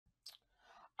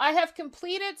I have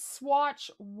completed swatch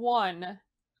 1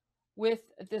 with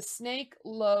the snake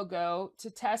logo to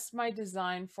test my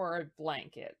design for a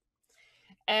blanket.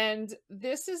 And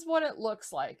this is what it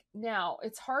looks like. Now,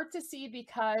 it's hard to see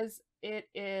because it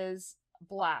is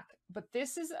black, but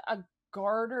this is a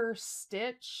garter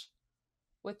stitch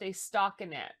with a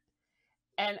stockinette.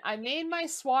 And I made my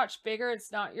swatch bigger.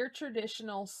 It's not your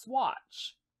traditional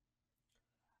swatch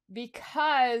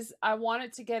because I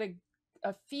wanted to get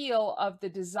a feel of the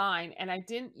design, and I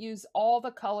didn't use all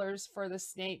the colors for the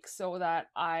snake so that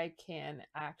I can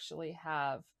actually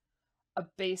have a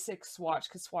basic swatch,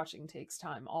 because swatching takes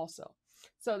time also.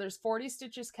 So there's 40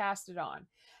 stitches casted on.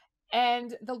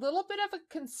 And the little bit of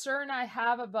a concern I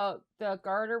have about the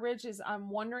garter ridge is I'm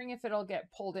wondering if it'll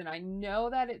get pulled in. I know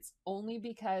that it's only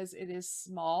because it is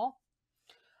small,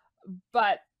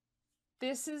 but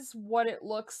this is what it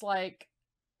looks like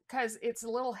because it's a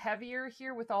little heavier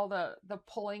here with all the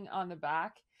pulling on the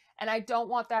back, and I don't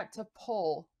want that to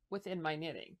pull within my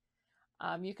knitting.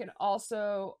 You can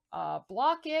also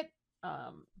block it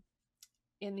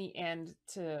in the end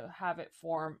to have it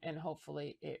form, and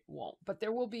hopefully it won't. But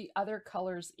there will be other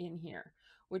colors in here,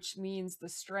 which means the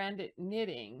stranded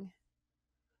knitting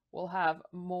will have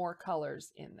more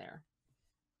colors in there.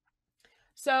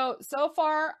 So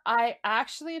far, I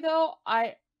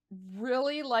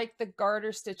really like the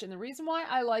garter stitch. And the reason why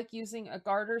I like using a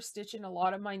garter stitch in a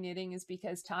lot of my knitting is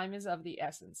because time is of the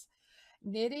essence.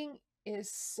 Knitting is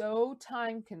so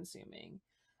time consuming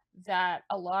that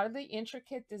a lot of the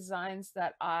intricate designs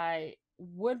that I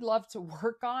would love to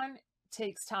work on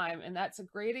takes time. And that's a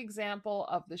great example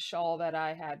of the shawl that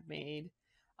I had made.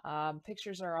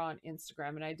 Pictures are on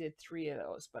Instagram, and I did 3 of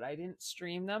those, but I didn't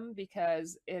stream them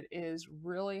because it is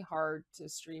really hard to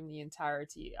stream the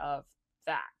entirety of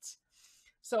that.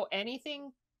 So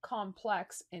anything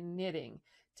complex in knitting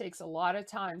takes a lot of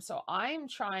time. So I'm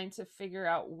trying to figure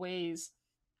out ways,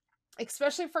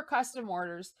 especially for custom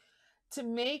orders, to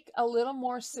make a little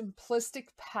more simplistic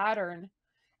pattern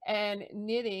and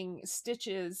knitting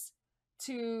stitches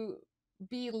to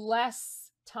be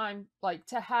less time, like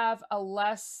to have a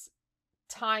less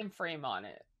time frame on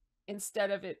it, instead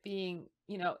of it being,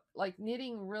 like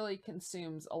knitting really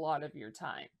consumes a lot of your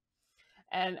time.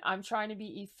 And I'm trying to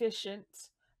be efficient,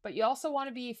 but you also want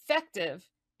to be effective,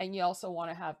 and you also want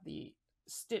to have the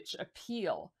stitch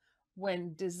appeal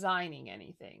when designing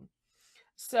anything.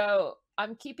 So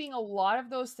I'm keeping a lot of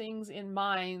those things in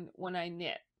mind when I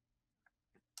knit.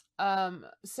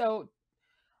 So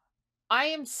I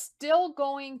am still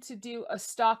going to do a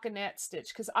stockinette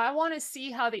stitch because I want to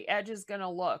see how the edge is going to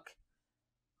look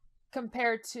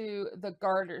compared to the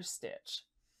garter stitch.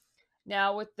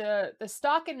 Now with the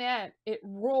stockinette, it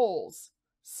rolls.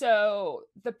 So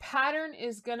the pattern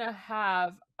is going to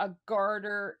have a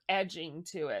garter edging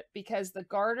to it because the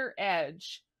garter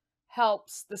edge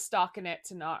helps the stockinette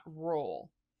to not roll.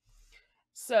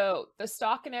 So the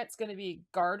stockinette's going to be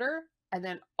garter and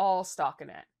then all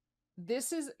stockinette.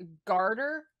 This is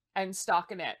garter and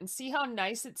stockinette, and see how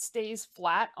nice it stays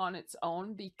flat on its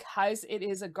own because it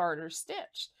is a garter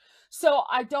stitch. So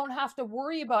I don't have to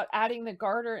worry about adding the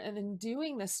garter and then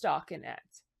doing the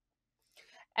stockinette.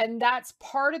 And that's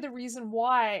part of the reason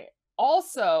why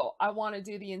also I want to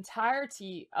do the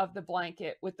entirety of the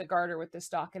blanket with the garter with the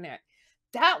stockinette.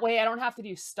 That way I don't have to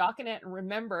do stockinette and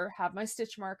remember, have my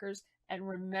stitch markers and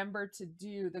remember to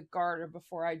do the garter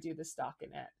before I do the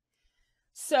stockinette.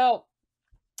 So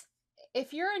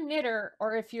if you're a knitter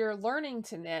or if you're learning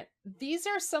to knit, these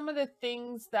are some of the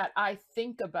things that I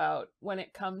think about when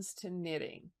it comes to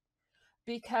knitting,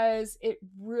 because it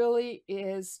really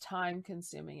is time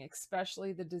consuming,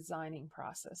 especially the designing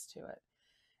process to it.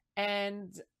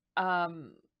 And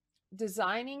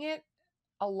designing it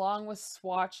along with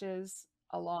swatches,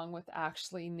 along with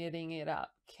actually knitting it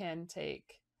up, can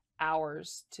take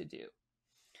hours to do.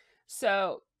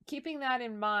 So keeping that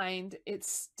in mind,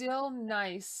 it's still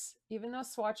nice, even though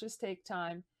swatches take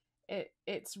time,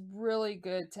 it's really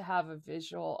good to have a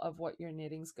visual of what your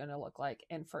knitting's going to look like.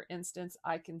 And for instance,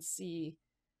 I can see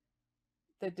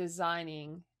the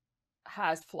designing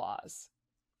has flaws.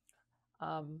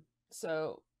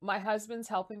 So my husband's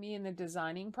helping me in the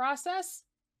designing process.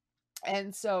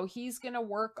 And so he's going to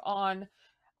work on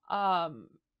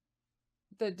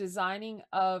the designing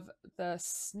of the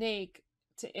snake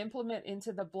to implement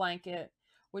into the blanket,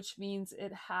 which means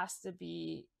it has to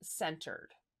be centered.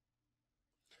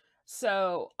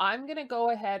 So I'm going to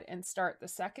go ahead and start the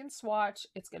second swatch.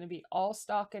 It's going to be all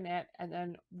stockinette, and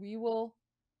then we will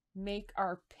make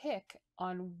our pick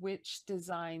on which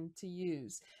design to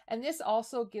use. And this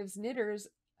also gives knitters,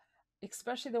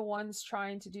 especially the ones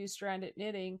trying to do stranded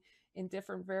knitting, in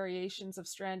different variations of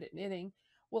stranded knitting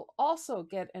will also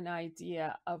get an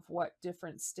idea of what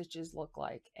different stitches look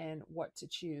like and what to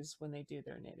choose when they do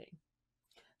their knitting.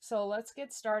 So let's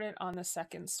get started on the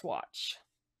second swatch.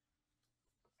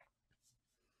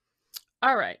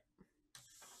 All right.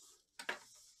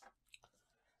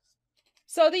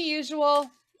 So the usual,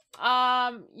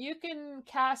 you can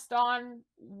cast on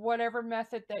whatever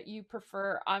method that you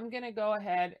prefer. I'm going to go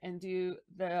ahead and do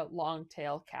the long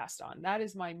tail cast on. That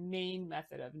is my main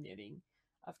method of knitting,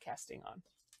 of casting on.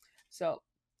 So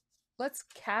let's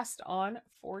cast on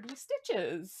 40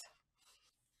 stitches.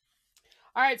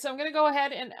 All right, so I'm going to go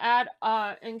ahead and add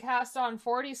and cast on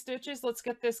 40 stitches. Let's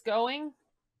get this going.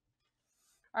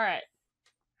 All right.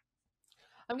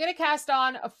 I'm going to cast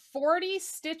on 40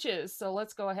 stitches. So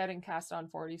let's go ahead and cast on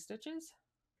 40 stitches.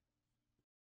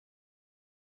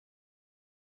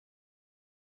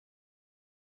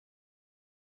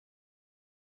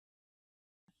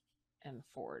 And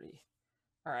 40.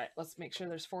 All right, let's make sure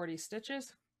there's 40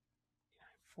 stitches.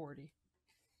 40.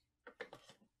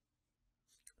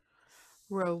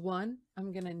 Row 1,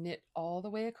 I'm going to knit all the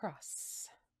way across.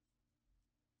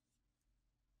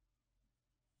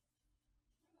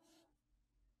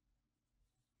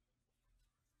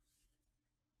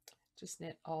 Just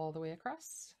knit all the way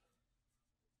across.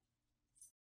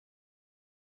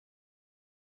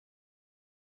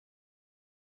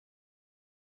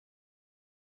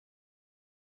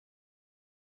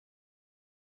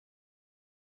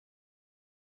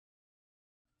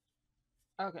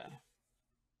 Okay.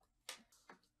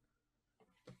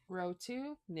 Row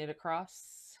 2, knit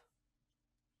across.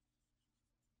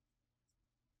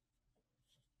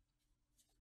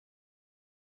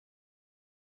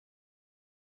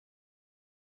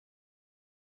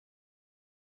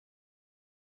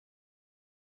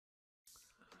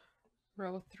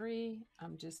 Row 3,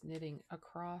 I'm just knitting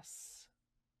across.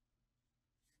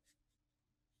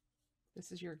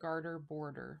 This is your garter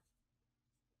border.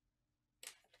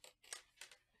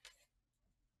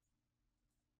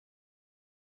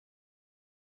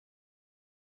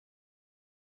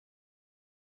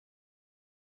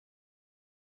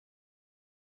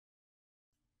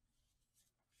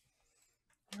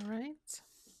 All right.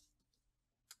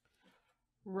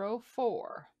 Row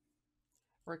 4,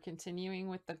 we're continuing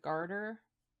with the garter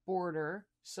border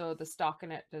so the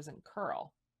stockinette doesn't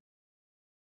curl.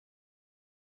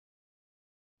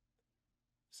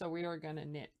 So we are going to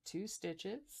knit 2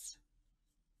 stitches,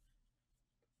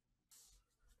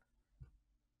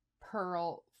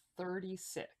 purl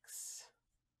 36.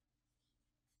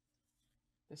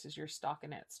 This is your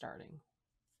stockinette starting.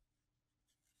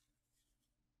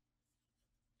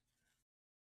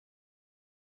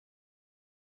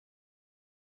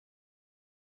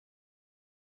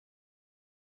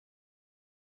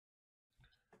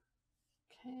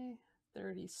 Okay,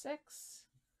 36.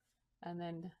 And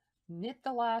then knit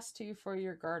the last 2 for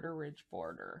your garter ridge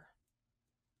border.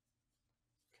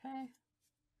 Okay.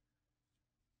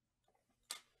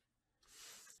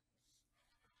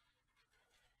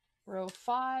 Row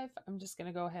 5, I'm just going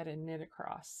to go ahead and knit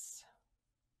across.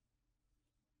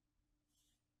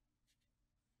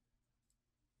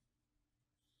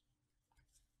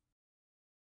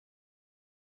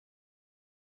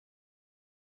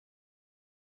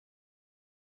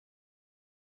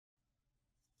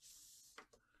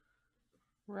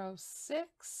 Row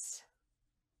 6,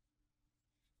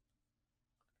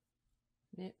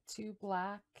 knit 2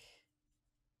 black,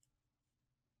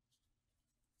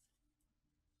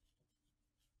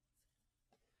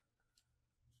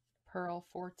 purl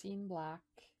 14 black,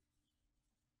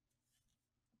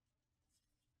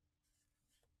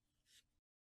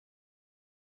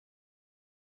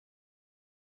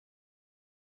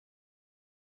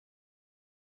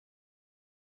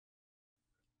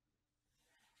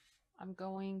 I'm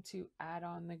going to add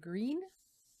on the green,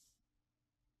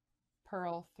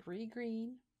 purl 3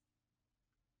 green,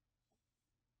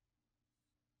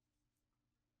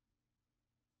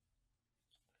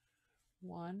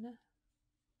 one,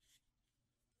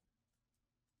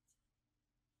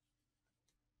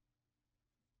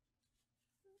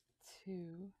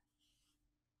 2,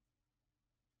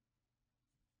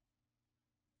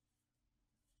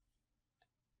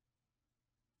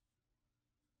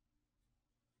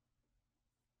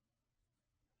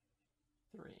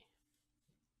 3.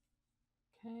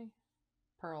 Okay,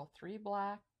 purl 3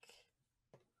 black,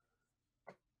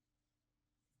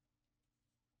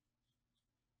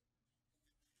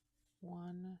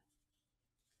 1,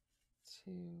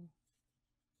 2,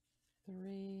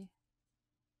 3,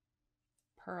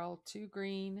 purl 2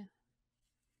 green,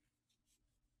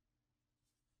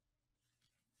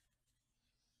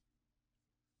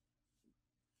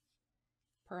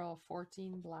 purl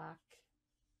 14 black,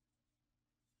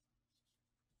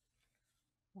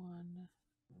 1,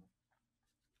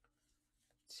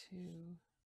 2,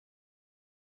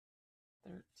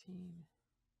 13,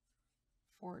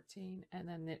 14, and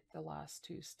then knit the last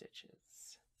 2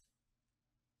 stitches.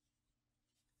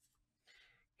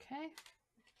 Okay.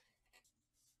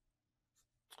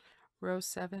 Row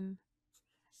 7,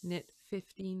 knit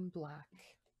 15 black,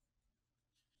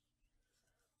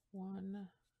 1,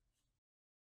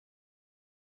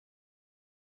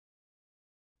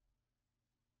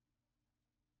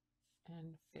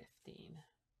 and 15.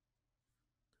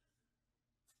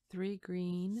 3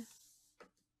 green,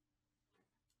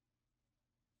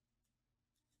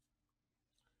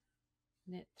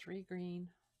 knit 3 green,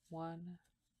 1,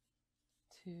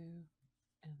 2,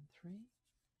 and 3.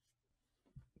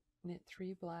 Knit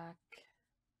 3 black,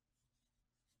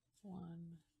 1,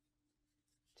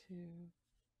 2,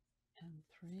 and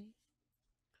 3.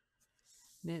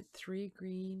 Knit 3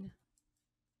 green,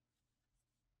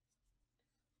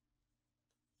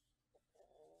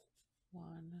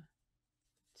 1,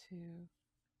 2,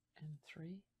 and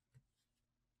 3.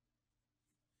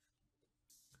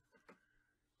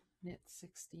 Knit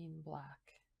 16 black,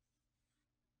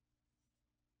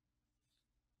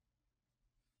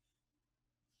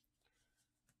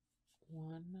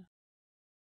 1,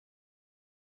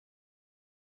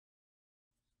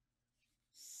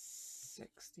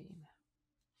 16.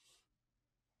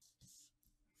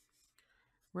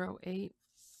 Row 8,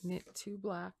 knit 2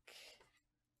 black,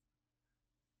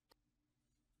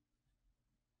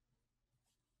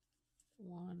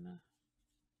 1,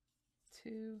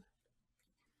 2,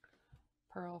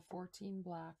 purl 14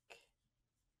 black,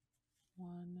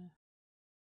 1,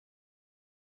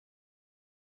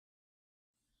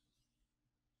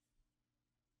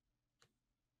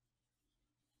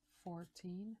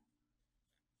 14,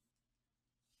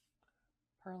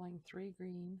 purling 3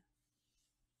 green,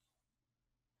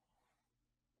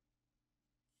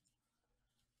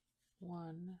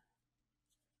 1,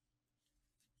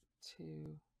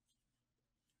 2,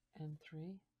 and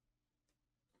 3.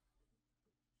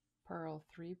 Purl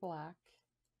 3 black,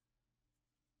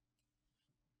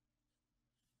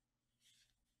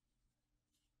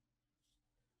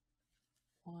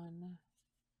 1,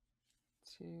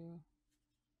 2,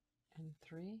 and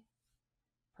 3.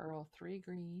 Purl 3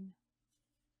 green,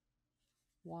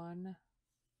 1,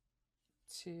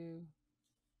 2,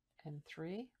 and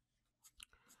 3.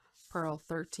 Purl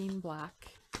 13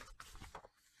 black,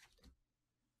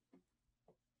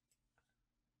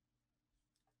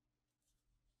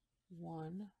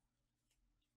 1,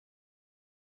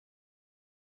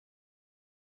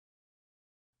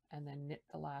 and then knit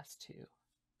the last 2,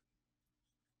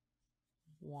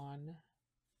 1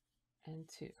 and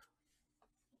 2.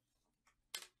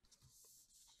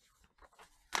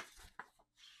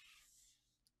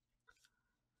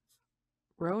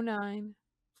 Row 9,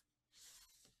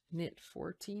 knit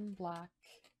 14 black,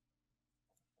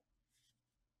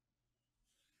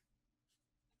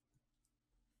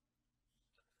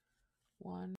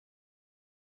 1,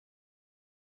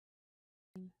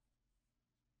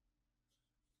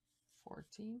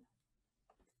 14,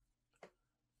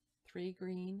 3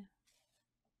 green,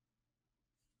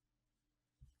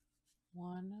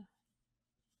 1,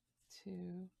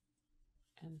 2,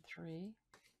 and 3.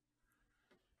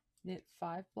 Knit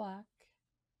 5 black,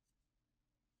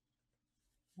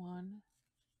 1,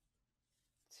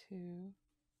 2,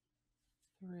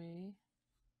 3,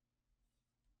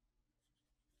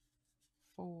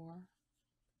 4,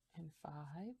 and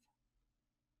 5.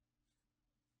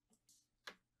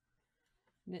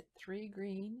 Knit 3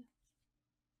 green,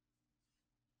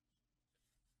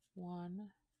 1,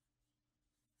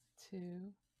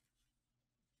 2,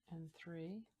 and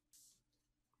 3.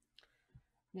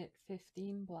 Knit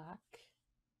 15 black,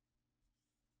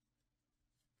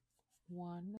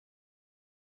 1,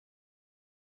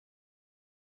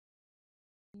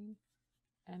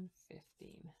 and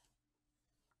 15.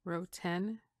 Row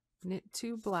 10, knit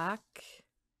 2 black,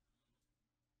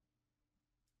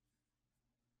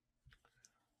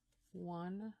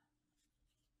 1,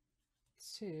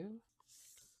 2,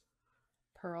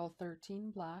 purl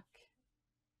 13 black,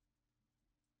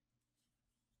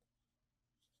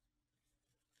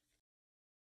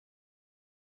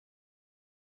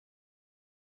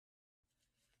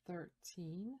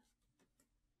 13,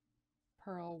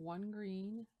 purl 1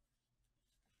 green,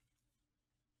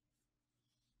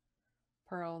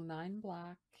 purl 9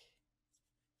 black,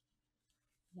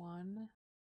 1,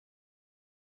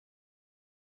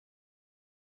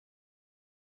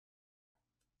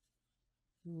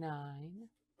 9,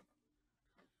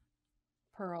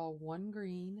 purl 1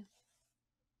 green,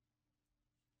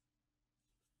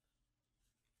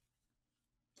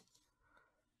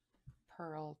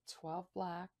 purl 12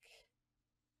 black,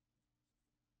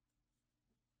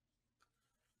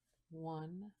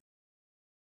 1,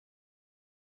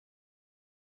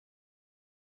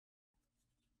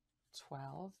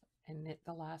 12, and knit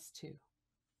the last 2,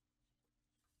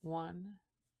 1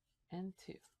 and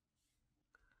 2.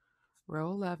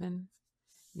 Row 11,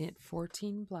 knit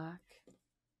 14 black,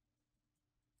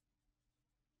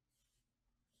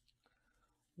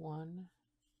 1,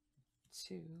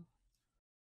 2,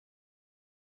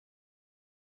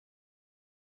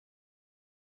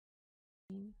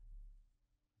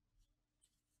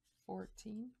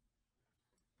 14,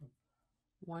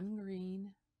 1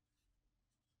 green,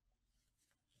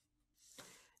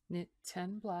 knit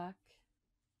 10 black,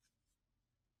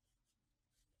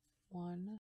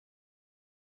 1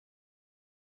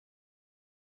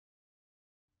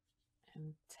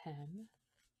 and 10,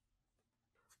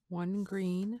 1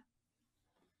 green,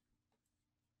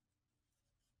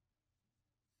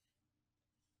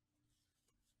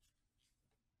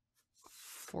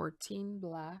 14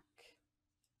 black,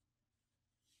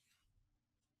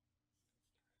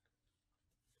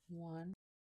 1,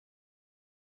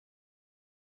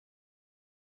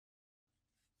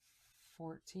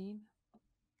 14.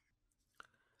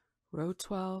 Row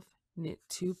 12, knit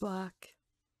 2 black,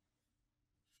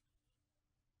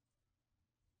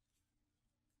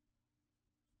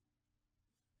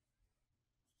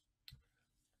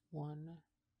 1,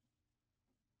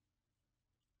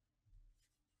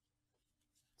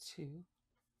 2,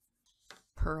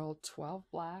 purl 12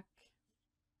 black,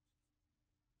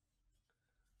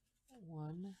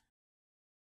 1,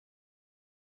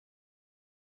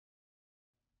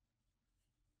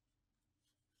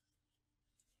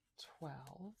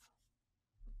 12,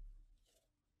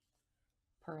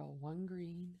 purl 1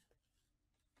 green,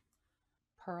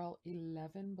 purl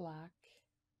 11 black,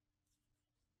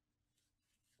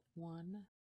 1,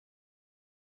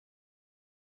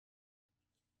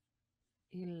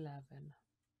 11,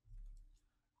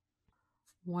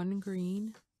 1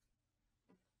 green,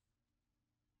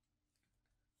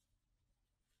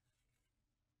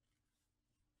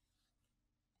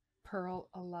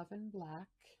 11 black,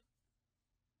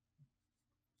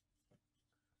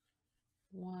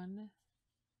 1,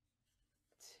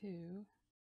 2,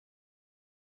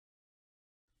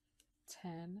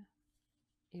 10,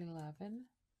 11,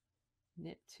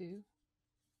 knit 2,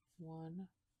 1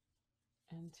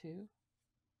 and 2.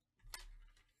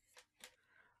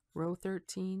 Row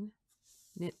 13,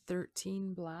 knit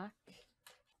 13 black,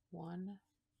 1,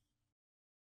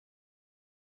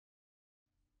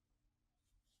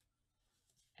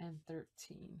 and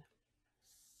 13.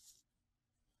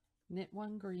 Knit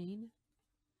 1 green,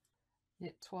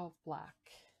 knit 12 black,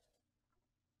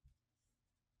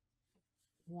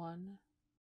 1,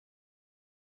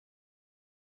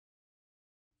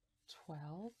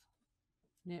 12,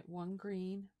 knit 1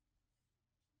 green,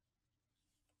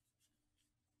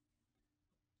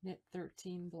 knit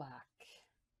 13 black,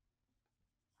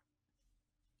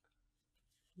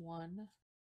 1,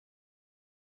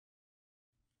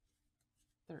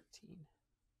 13.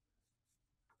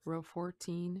 Row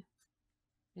 14,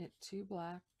 knit 2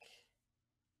 black,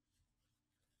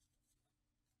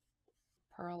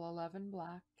 purl 11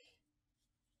 black,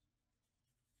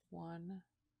 1,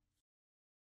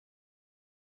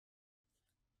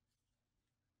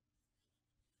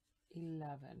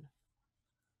 11,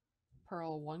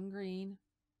 purl 1 green,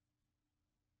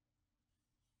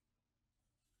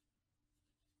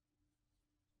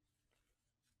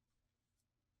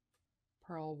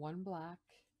 purl 1 black,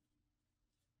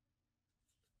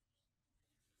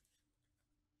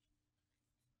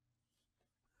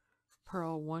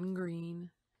 purl 1 green,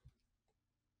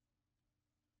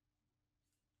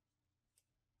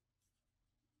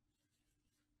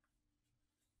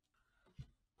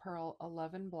 purl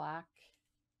 11 black,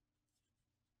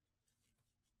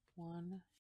 1,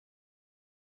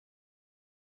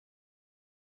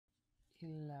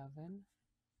 11,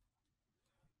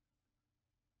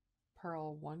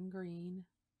 purl 1 green,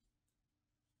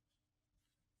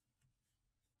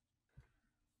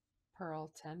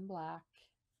 purl 10 black,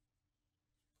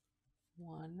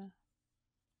 1,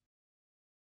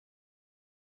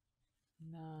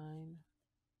 9,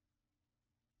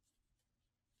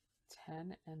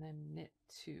 10, and then knit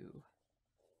 2,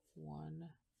 1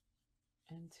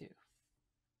 and 2.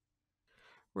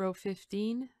 Row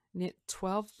 15, knit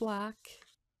 12 black,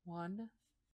 1,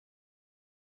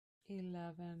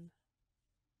 11,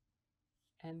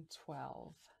 and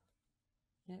 12.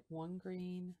 Knit 1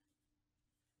 green,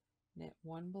 knit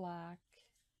 1 black,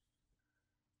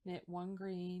 knit 1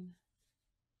 green,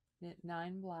 knit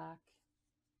 9 black,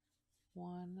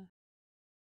 1,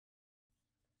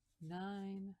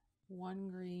 9, 1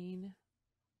 green,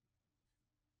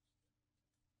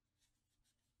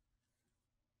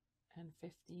 and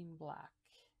 15 black,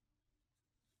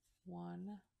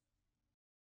 1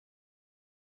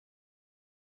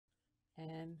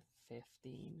 and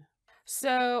 15.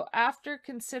 So after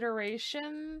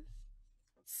consideration,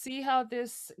 see how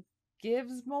this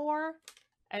gives more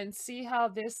and see how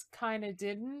this kind of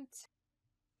didn't.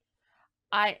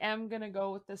 I am going to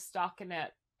go with the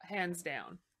stockinette, hands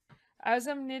down. As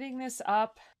I'm knitting this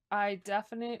up, I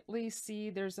definitely see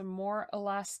there's a more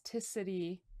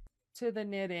elasticity to the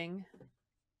knitting,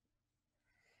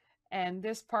 and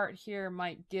this part here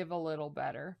might give a little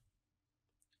better.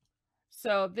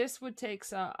 So this would take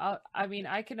some, I mean,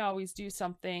 I can always do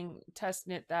something, test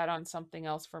knit that on something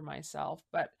else for myself,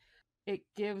 but it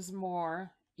gives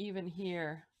more even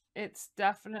here. It's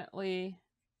definitely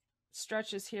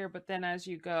stretches here, but then as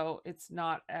you go, it's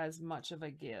not as much of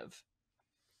a give.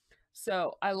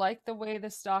 So I like the way the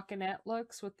stockinette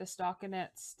looks with the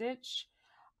stockinette stitch.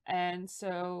 And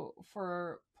so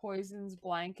for Poison's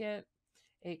blanket,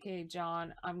 aka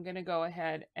John, I'm going to go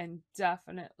ahead and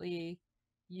definitely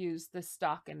use the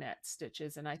stockinette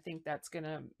stitches, and I think that's going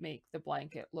to make the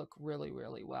blanket look really,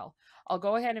 really well. I'll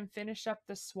go ahead and finish up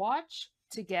the swatch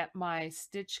to get my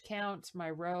stitch count, my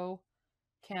row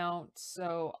count.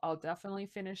 So I'll definitely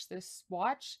finish this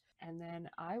swatch, and then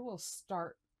I will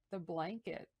start the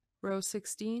blanket. Row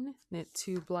 16, knit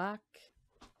 2 black,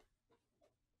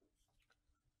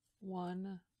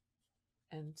 1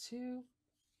 and 2,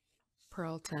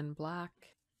 purl 10 black,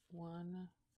 1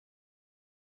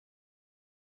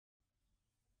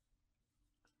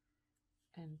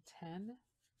 and 10.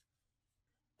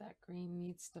 That green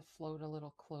needs to float a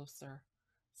little closer.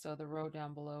 So the row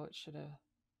down below, it should have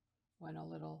went a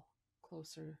little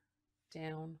closer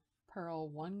down. Purl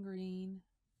 1 green,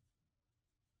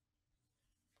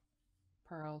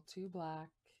 purl 2 black,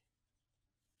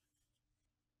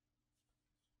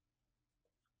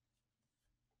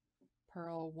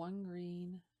 purl 1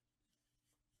 green,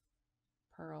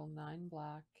 purl 9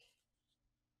 black,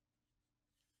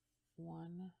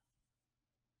 1,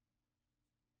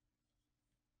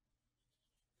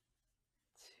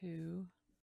 2,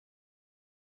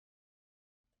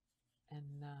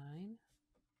 and 9,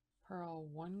 purl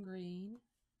 1 green,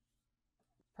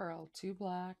 purl 2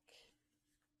 black,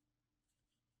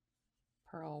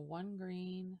 purl 1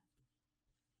 green,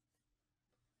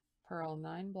 purl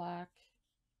 9 black,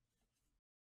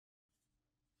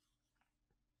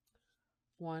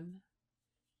 1,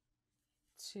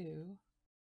 2,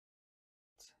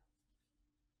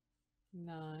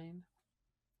 9,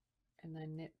 and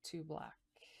then knit 2 black,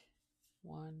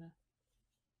 1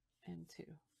 and 2.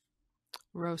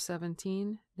 Row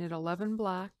 17, knit 11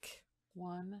 black,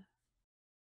 1,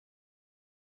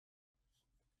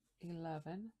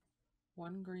 11,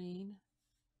 1 green,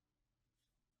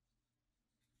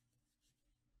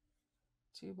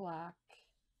 2 black,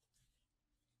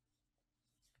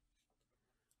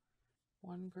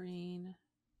 1 green,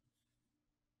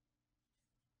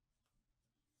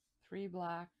 3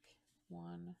 black,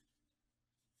 1,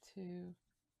 2,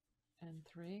 and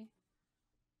 3,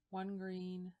 1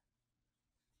 green,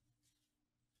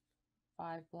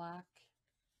 5 black,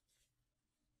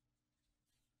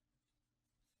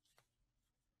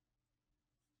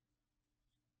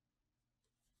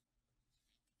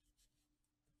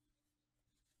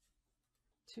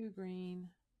 2 green,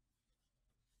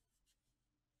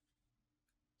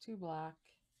 2 black,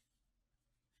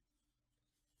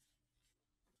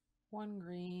 1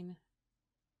 green,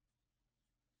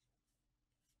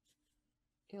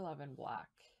 11 black,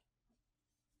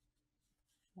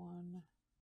 1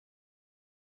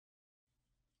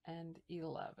 and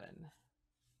 11.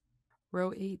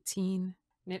 Row 18,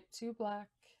 knit 2 black,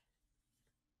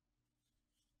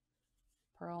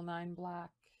 purl 9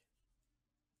 black,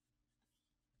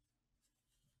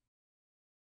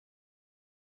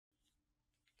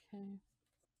 okay,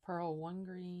 purl 1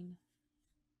 green,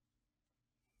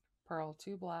 purl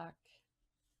 2 black,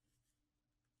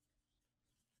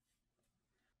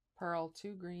 purl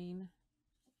 2 green,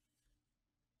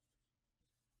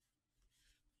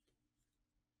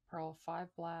 purl 5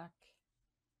 black,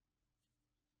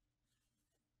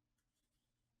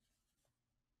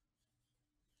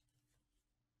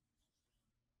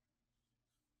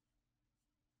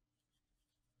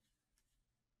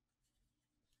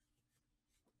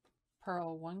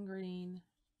 purl 1 green,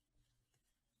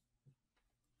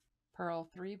 purl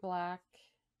 3 black,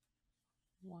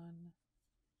 1,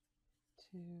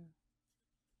 2,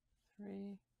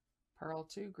 3, purl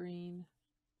 2 green,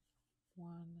 1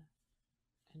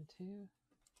 and 2,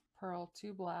 purl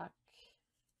 2 black,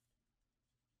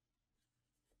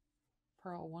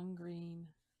 purl 1 green,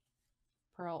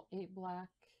 purl 8 black,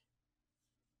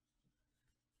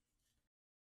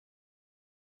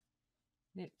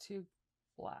 knit 2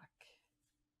 black.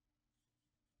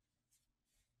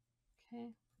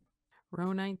 Okay.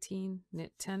 Row 19,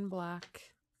 knit 10 black,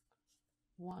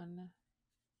 1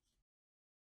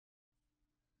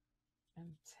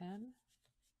 and 10,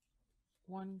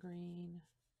 1 green,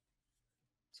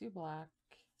 2 black,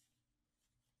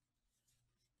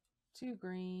 2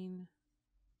 green,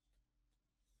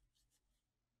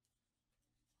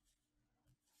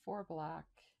 4 black,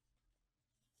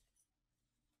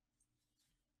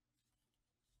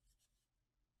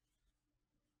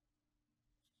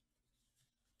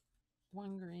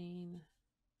 1 green,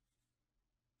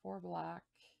 4 black,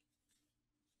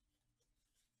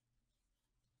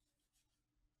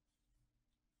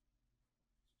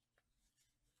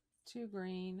 2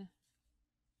 green,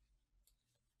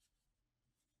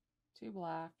 2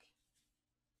 black,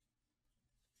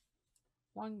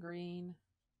 1 green,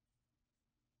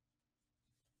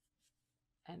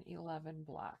 and 11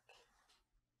 black.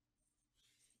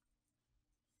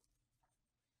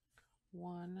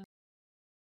 1,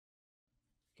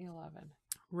 11.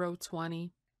 Row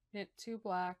 20, knit 2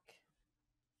 black,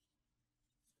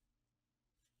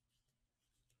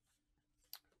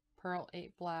 purl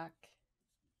 8 black,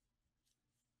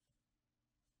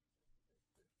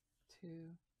 2,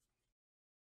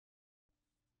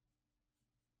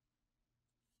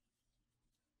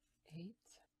 8,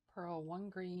 purl 1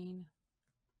 green,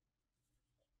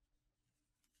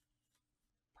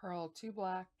 purl 2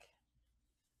 black,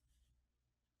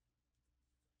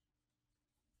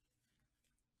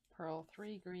 purl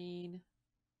 3 green,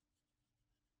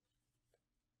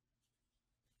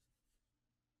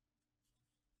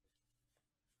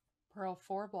 purl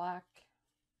 4 black,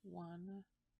 1,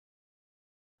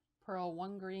 purl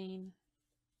 1 green,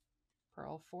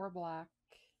 purl 4 black,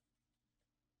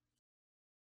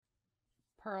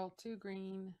 purl 2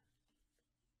 green,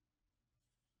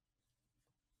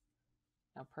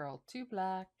 now purl 2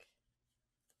 black,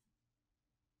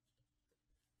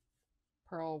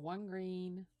 purl 1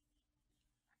 green,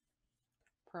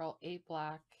 purl 8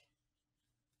 black,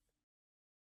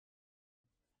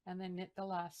 and then knit the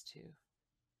last 2.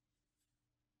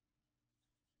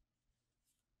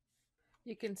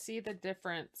 You can see the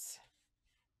difference,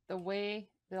 the way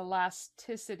the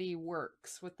elasticity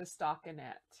works with the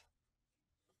stockinette.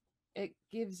 It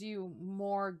gives you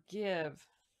more give.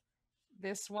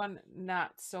 This one,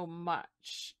 not so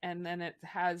much. And then it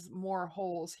has more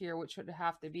holes here, which would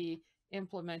have to be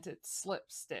implemented slip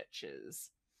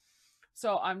stitches.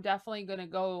 So I'm definitely going to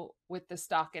go with the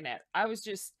stockinette. I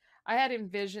had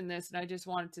envisioned this and I just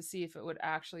wanted to see if it would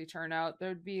actually turn out.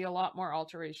 There'd be a lot more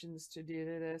alterations to do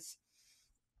to this.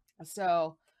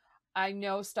 So I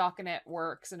know stockinette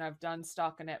works and I've done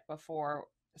stockinette before.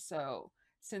 So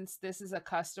since this is a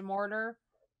custom order,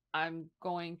 I'm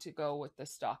going to go with the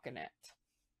stockinette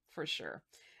for sure.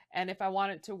 And if I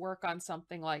want it to work on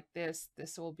something like this,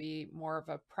 this will be more of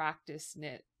a practice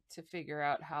knit to figure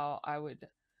out how I would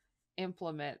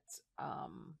implement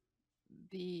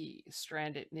the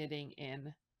stranded knitting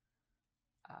in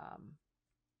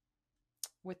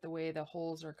with the way the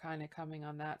holes are kind of coming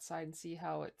on that side, and see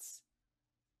how it's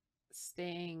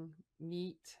staying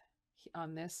neat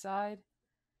on this side.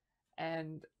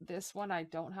 And this one, I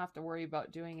don't have to worry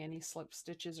about doing any slip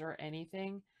stitches or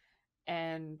anything.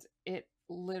 And it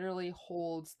literally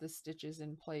holds the stitches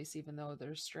in place, even though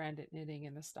there's stranded knitting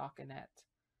in the stockinette.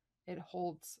 It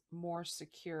holds more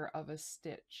secure of a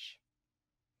stitch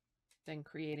than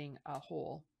creating a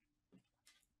hole.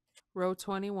 Row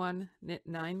 21, knit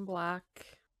 9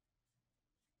 black,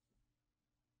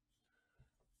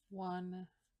 1,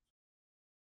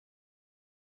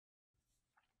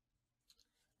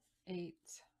 8,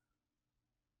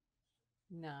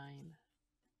 9,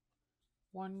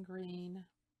 1 green,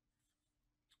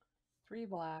 3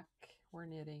 black, we're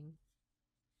knitting,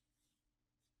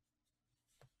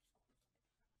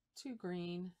 2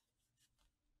 green,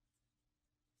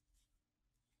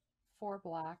 4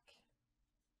 black,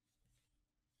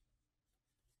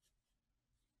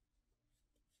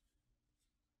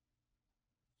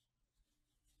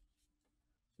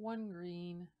 1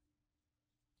 green,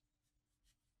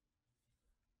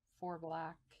 4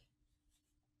 black,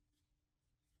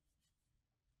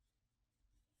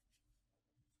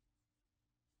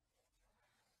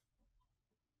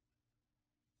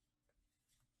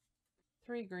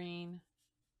 3 green,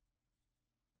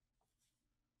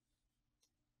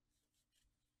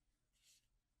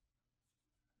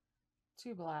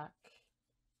 2 black,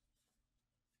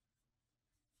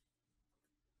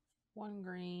 1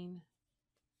 green,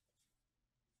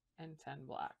 and 10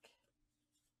 black,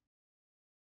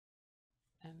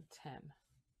 and 10.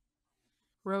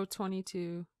 Row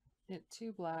 22, knit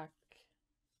 2 black,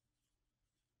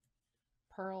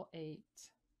 purl 8,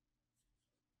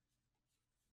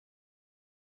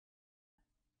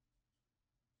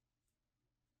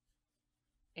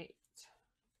 8,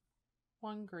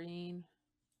 1 green,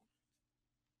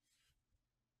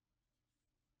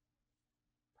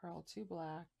 purl 2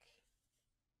 black,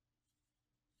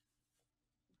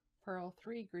 purl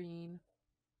 3 green,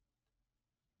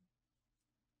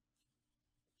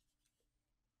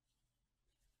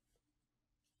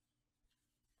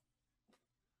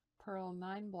 purl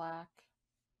 9 black,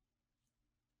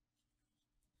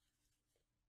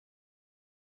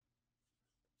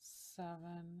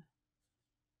 7,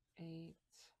 8,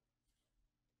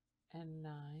 and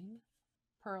 9,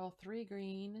 purl 3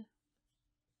 green,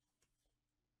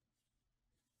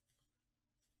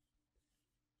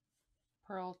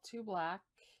 purl 2 black,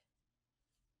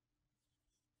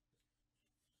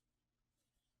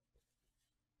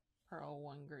 purl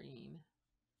 1 green,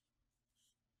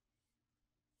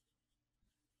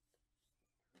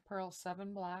 purl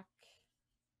 7 black,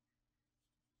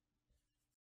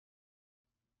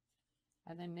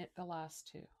 and then knit the last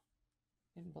 2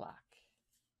 in black.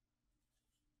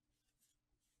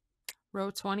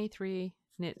 Row 23,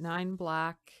 knit 9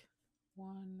 black,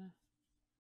 1,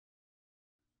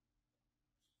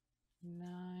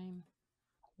 9,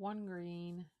 1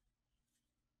 green,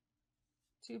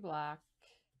 2 black,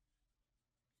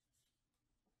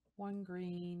 1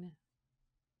 green,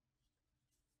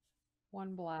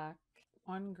 1 black,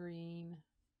 1 green,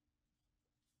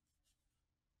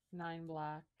 9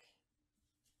 black,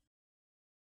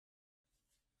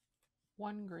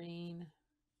 1 green,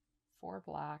 4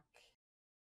 black,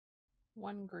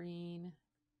 1 green,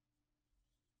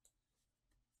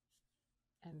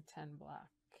 and 10 black.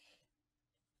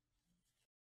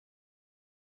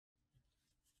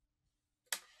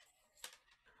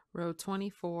 Row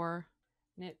 24,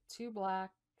 knit 2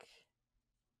 black,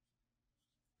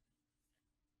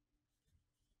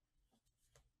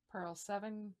 purl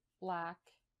 7 black,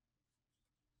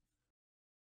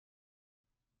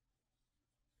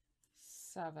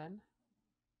 7,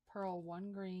 purl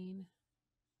 1 green.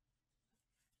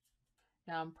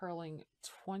 Now I'm purling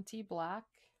 20 black,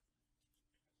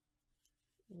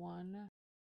 1,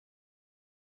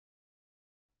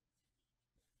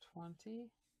 20,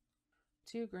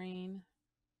 2 green,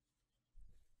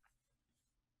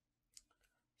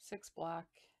 6 black,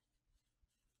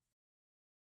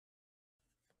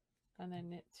 and then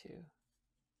knit 2.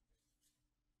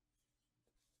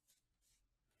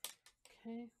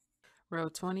 Okay. Row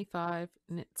 25,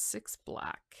 knit 6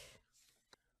 black,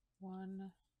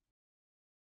 1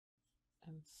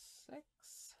 and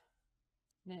 6,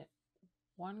 knit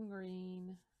 1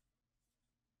 green,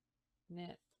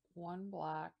 knit 1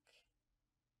 black,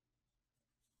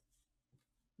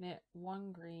 knit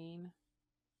 1 green,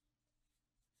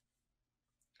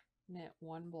 knit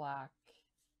 1 black,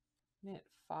 knit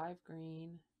 5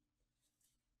 green,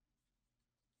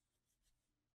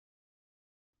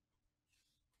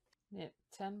 knit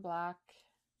 10 black,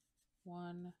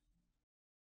 1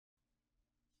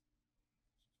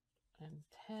 and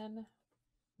 10,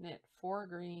 knit 4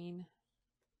 green,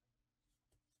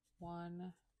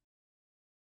 1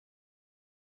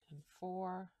 and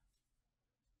 4,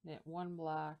 knit 1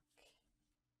 black,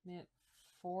 knit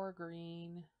 4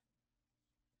 green,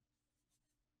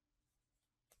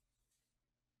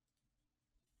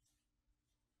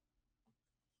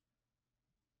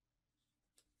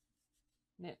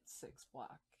 knit 6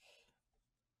 black.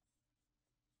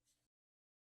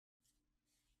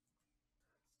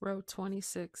 Row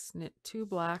 26, knit 2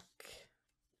 black,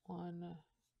 1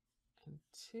 and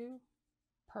 2,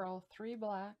 purl 3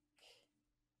 black,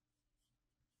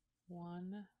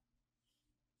 1,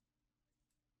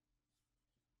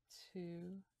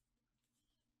 2,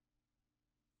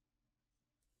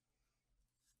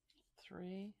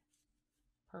 3,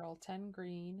 purl 10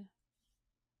 green,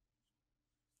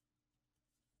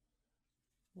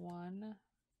 1,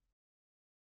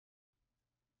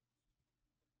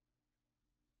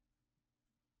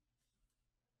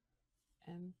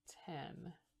 and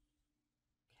 10.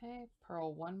 Okay,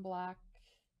 purl 1 black,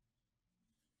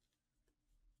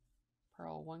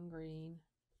 purl 1 green,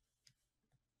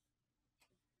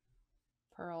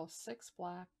 purl 6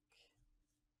 black,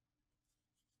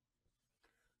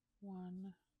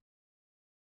 1,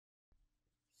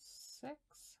 6,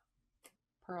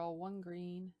 purl 1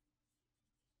 green,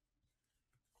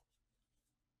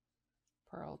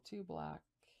 purl 2 black,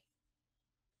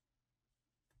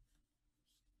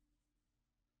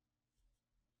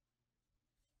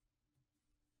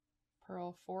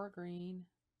 purl 4 green,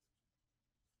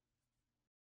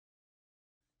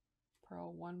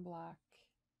 purl 1 black,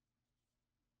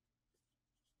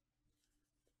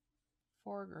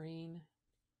 4 green.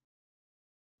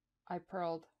 I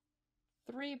purled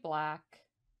 3 black,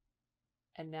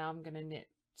 and now I'm going to knit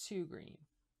 2 green.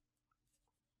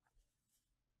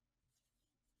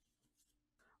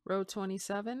 Row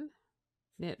 27,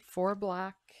 knit 4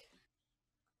 black,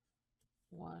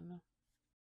 1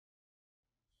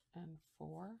 and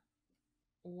 4,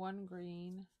 1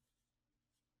 green,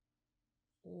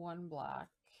 1 black,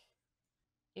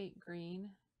 8 green,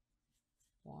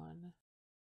 1,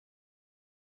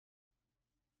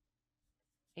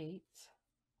 8,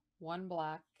 1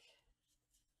 black,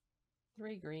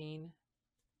 3 green,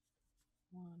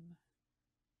 1,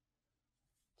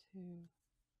 2,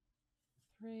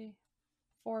 3,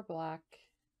 4 black,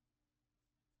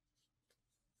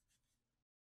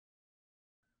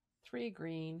 3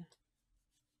 green,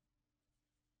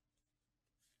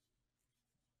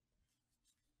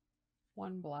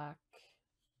 1 black,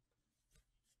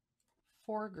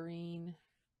 4 green,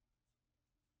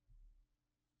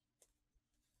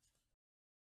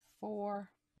 4,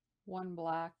 1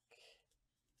 black,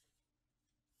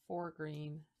 4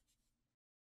 green,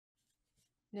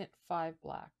 knit 5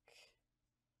 black.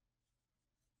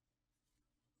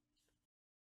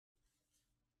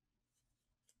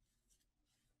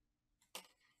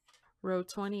 Row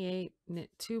 28, knit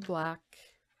 2 black,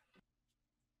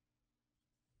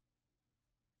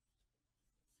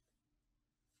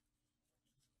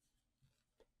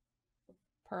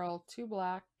 purl 2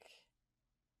 black,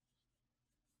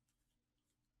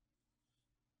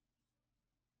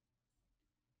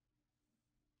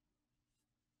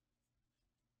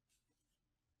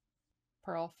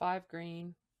 purl 5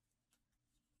 green.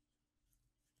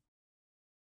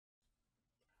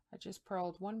 I just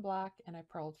purled 1 black and I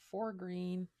purled 4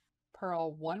 green,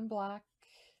 purl 1 black,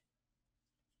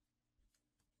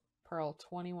 purl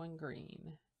 21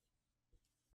 green,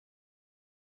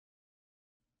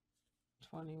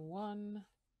 21,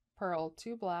 purl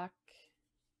 2 black,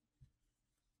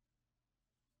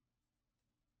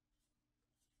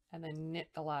 and then knit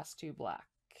the last 2 black.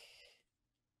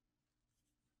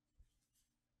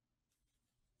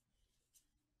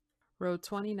 Row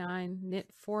 29, knit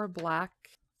 4 black,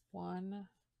 1,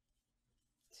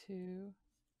 2,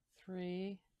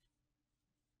 3,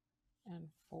 and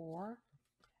 4,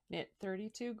 knit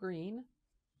 32 green,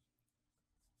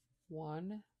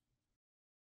 1,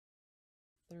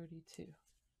 32,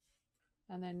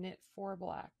 and then knit 4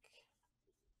 black,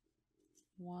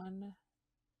 1,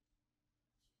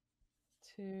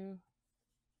 2,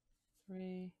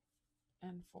 3,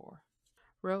 and 4.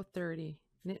 Row 30,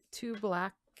 knit 2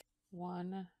 black,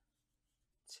 1,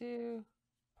 2,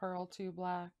 purl 2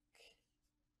 black,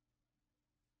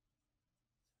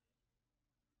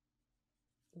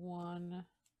 1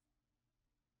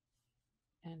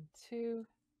 and 2,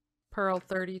 purl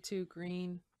 32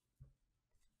 green,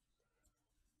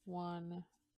 1,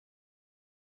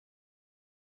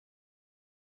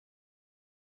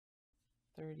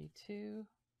 32,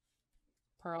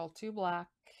 purl 2 black,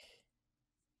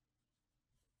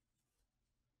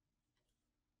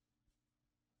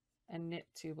 and knit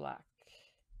 2 black.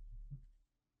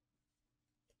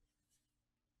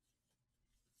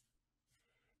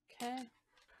 Okay,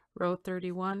 row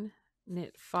 31,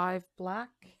 knit 5 black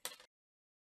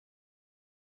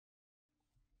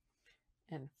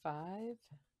and 5,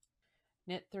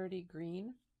 knit 30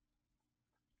 green,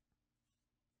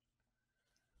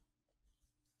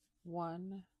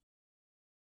 1,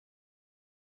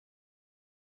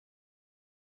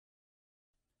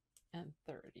 and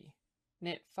 30,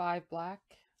 knit 5 black,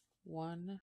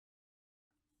 1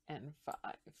 and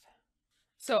 5.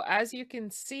 So as you can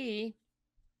see,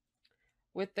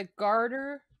 with the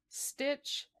garter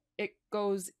stitch, it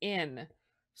goes in.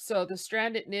 So the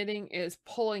stranded knitting is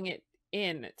pulling it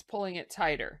in, it's pulling it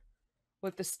tighter.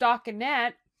 With the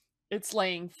stockinette, it's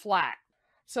laying flat.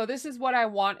 So this is what I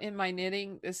want in my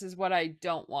knitting. This is what I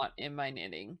don't want in my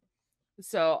knitting.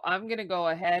 So I'm going to go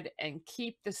ahead and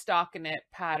keep the stockinette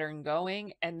pattern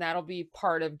going, and that'll be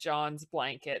part of John's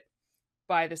blanket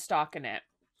by the stockinette.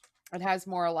 It has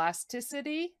more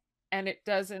elasticity, and it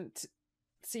doesn't,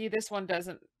 see, this one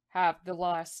doesn't have the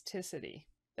elasticity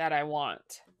that I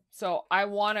want. So I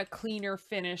want a cleaner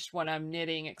finish when I'm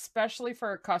knitting, especially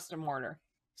for a custom order.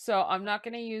 So I'm not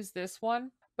going to use this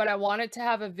one, but I wanted to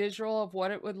have a visual of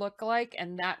what it would look like,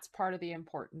 and that's part of the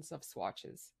importance of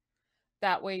swatches.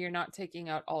 That way you're not taking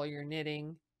out all your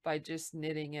knitting by just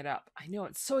knitting it up. I know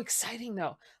it's so exciting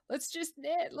though. Let's just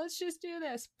knit, let's just do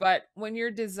this. But when you're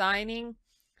designing,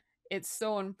 it's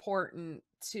so important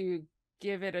to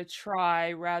give it a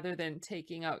try rather than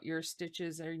taking out your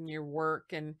stitches and your work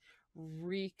and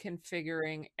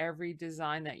reconfiguring every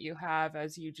design that you have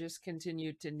as you just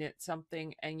continue to knit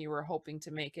something and you were hoping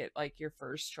to make it like your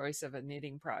first choice of a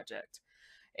knitting project.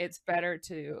 It's better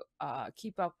to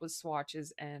keep up with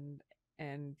swatches and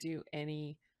do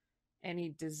any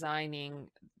designing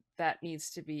that needs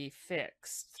to be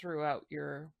fixed throughout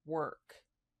your work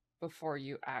before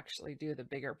you actually do the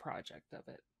bigger project of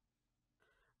it.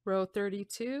 Row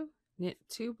 32, knit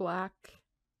 2 black,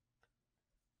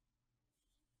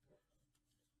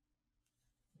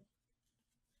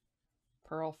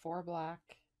 purl 4 black,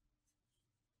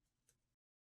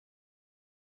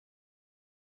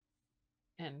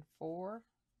 and 4,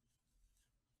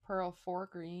 purl 4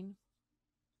 green,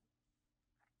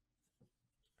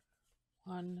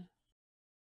 1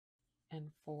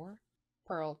 and 4,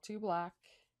 purl 2 black,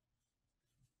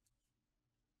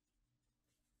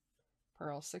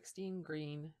 purl 16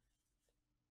 green,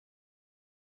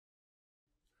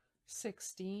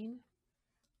 16,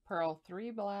 purl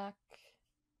 3 black,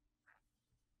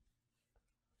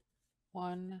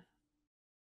 1,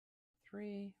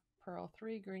 3, purl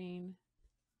 3 green,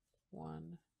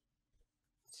 1,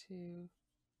 2,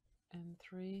 and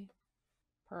 3,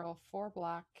 purl 4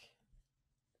 black,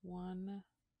 1,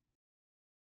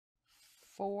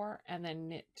 4, and then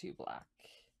knit 2 black.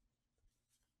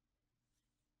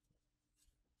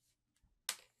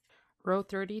 Row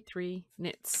 33,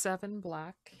 knit 7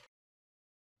 black,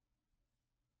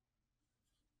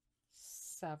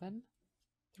 7,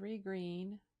 3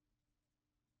 green,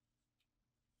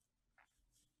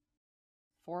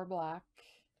 4 black,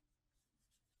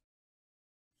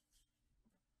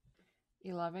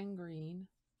 11 green,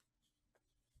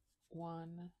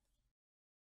 1,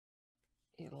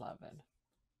 11.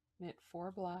 Knit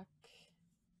 4 black,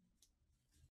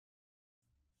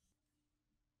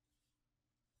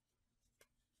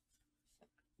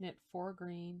 knit 4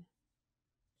 green,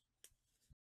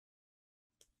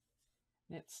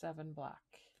 knit 7 black.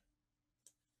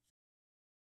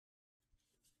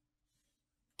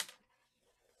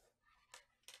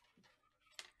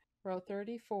 Row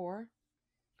 34,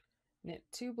 knit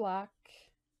 2 black,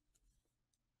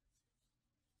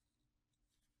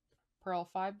 purl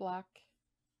 5 black,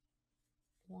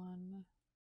 1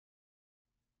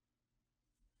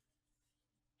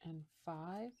 and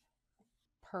 5,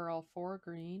 purl 4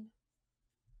 green,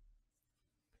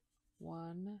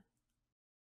 1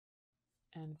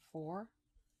 and 4,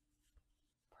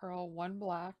 purl 1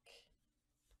 black,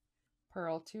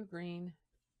 purl 2 green,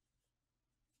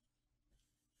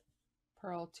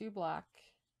 purl 2 black,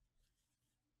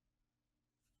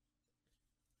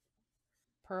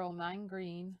 purl 9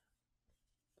 green,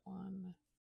 1,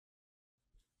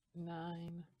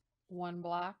 9, 1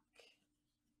 black,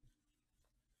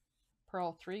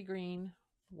 purl 3 green,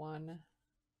 1,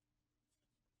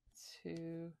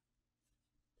 2,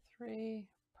 3,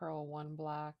 purl 1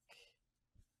 black,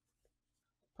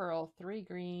 purl 3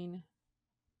 green,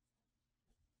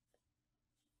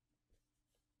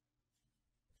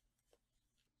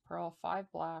 purl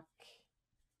 5 black,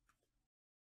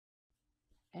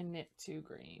 and knit 2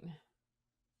 green.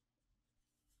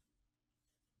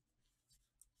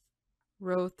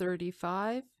 Row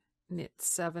 35, knit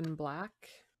 7 black,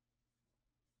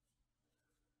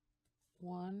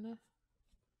 1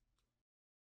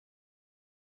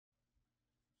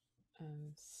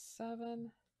 and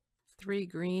 7, 3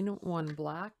 green, 1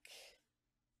 black,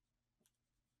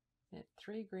 knit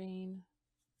 3 green,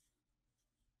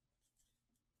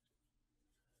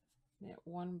 knit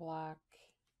 1 black,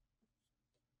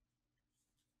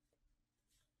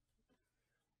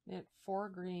 knit 4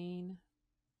 green,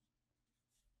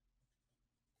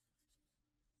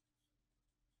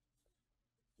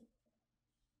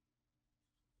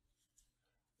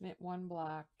 knit 1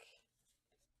 black,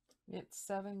 knit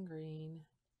 7 green,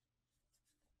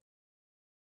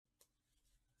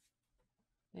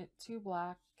 knit 2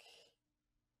 black,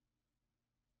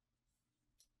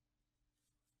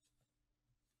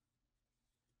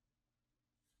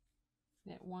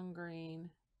 knit 1 green,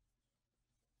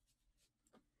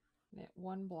 knit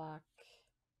 1 black,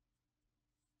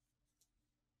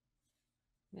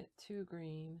 knit 2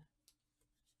 green,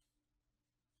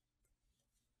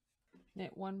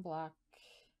 knit 1 black,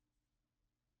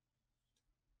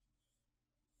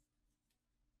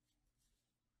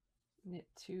 knit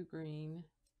 2 green,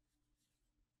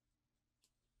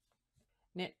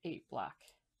 knit 8 black,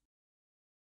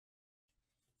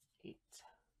 8,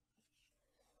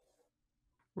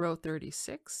 Row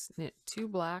 36, knit 2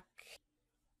 black,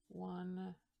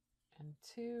 1 and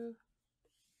 2,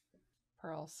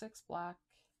 purl 6 black,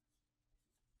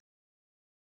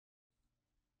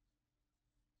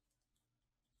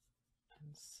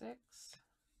 and 6,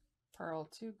 purl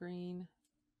 2 green,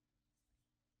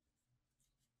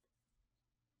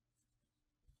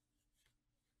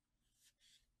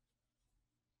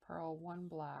 purl 1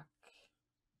 black,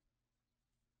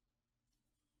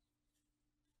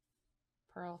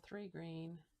 purl 3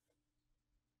 green,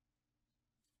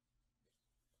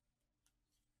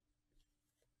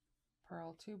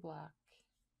 purl 2 black,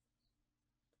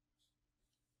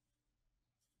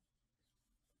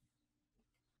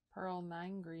 purl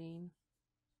 9 green,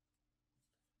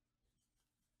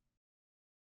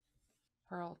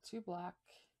 purl 2 black,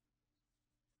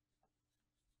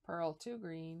 purl 2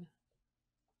 green,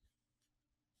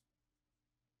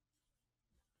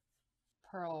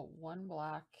 purl 1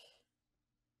 black,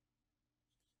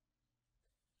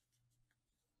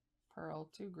 purl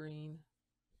 2 green,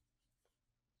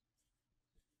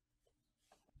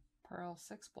 purl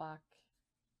 6 black,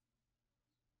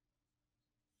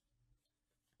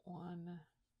 1,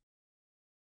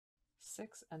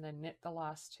 6, and then knit the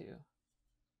last 2,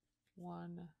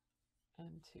 1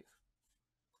 and 2.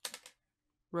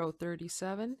 Row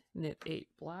 37, knit 8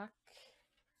 black,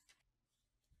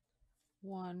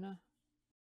 1,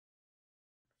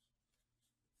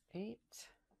 8,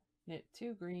 knit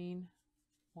 2 green,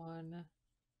 1,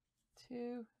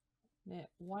 2, knit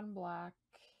 1 black,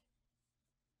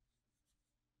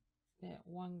 knit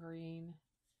 1 green,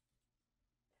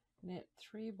 knit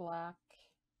 3 black,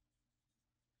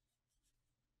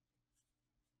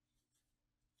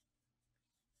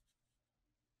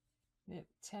 knit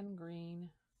 10 green,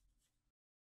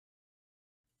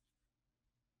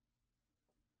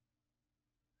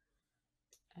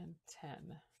 and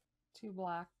 10, 2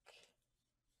 black,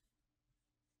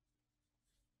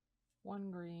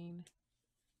 1 green,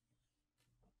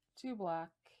 2 black,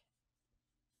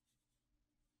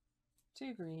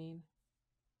 2 green,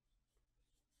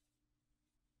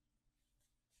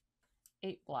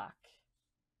 8 black,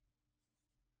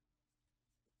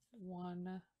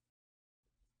 1,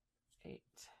 8.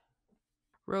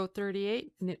 Row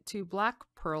 38, knit 2 black,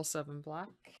 purl 7 black,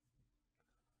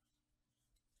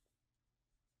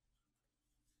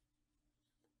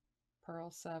 purl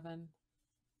 7,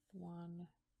 1,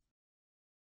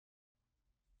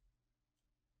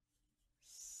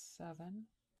 7,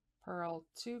 purl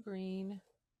 2 green,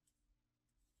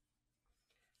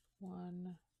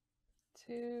 1,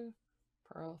 2,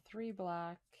 purl 3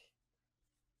 black,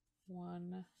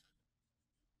 1,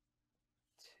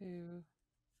 2,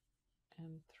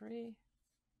 and 3,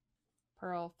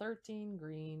 purl 13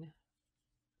 green,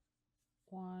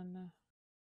 1,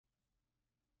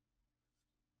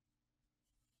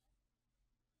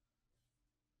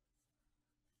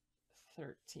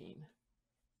 13,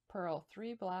 purl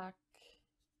 3 black,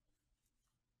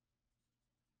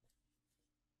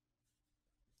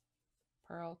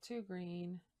 purl 2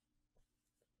 green,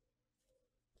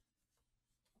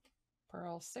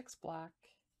 purl 6 black,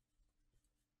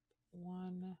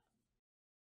 1,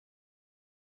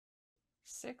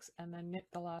 6, and then knit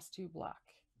the last 2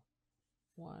 black,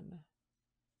 1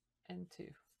 and 2.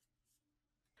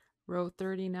 Row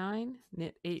 39,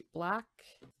 knit 8 black,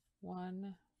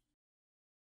 1,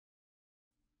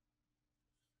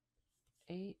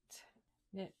 8,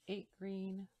 knit 8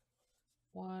 green,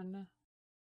 1,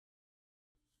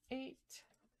 8,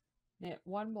 knit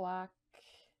 1 black,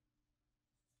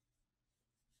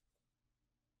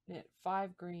 knit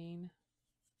 5 green,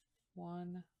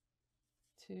 1,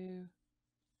 2,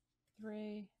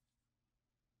 3,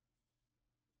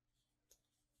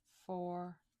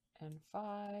 4, and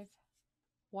 5,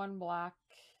 1 black,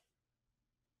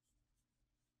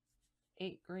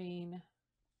 8 green,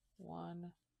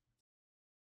 1,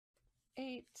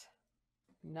 8,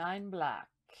 9 black,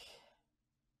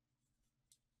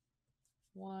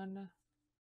 1,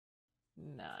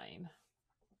 9.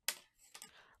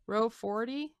 Row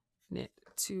 40, knit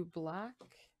 2 black,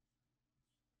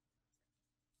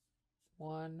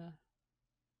 1,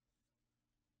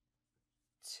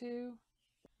 2,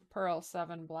 purl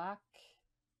 7 black,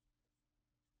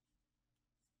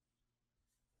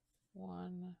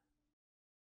 1,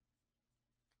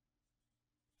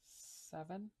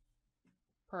 7,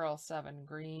 purl 7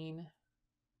 green,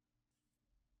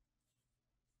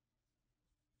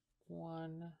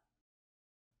 1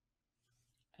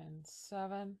 and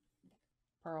 7,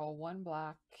 purl 1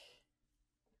 black,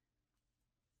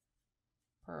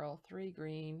 purl 3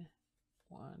 green,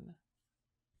 1,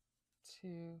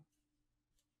 2,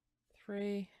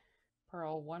 3,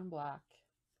 purl 1 black,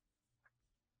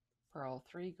 purl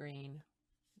 3 green,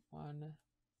 1,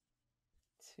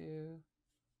 2,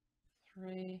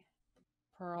 3,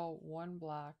 purl 1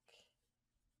 black,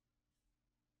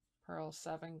 purl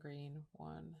 7 green,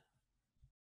 1,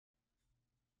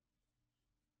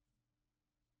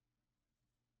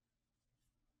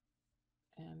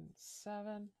 and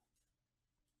 7,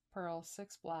 purl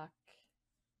 6 black,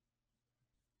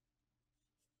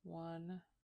 1,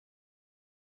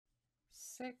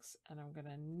 6, and I'm going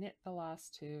to knit the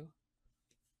last 2,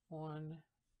 1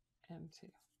 and 2.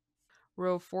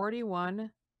 Row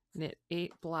 41, knit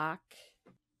 8 black,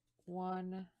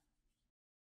 1,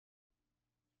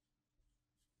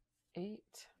 8,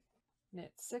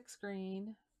 knit 6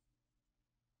 green,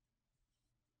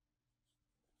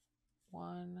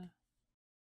 1,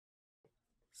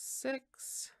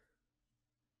 6,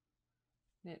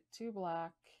 knit 2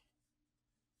 black,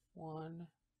 1,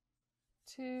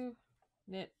 2,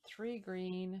 knit 3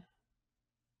 green,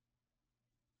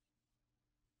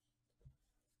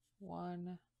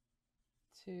 1,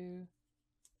 2,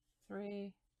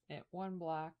 3, knit 1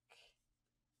 black,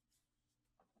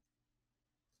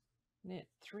 knit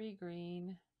 3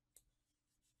 green,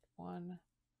 1,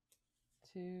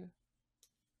 2,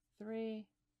 3,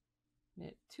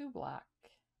 knit 2 black,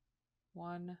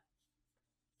 1,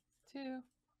 2,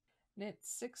 knit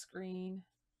 6 green,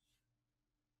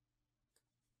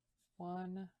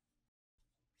 1,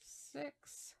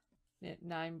 6, knit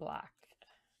 9 black,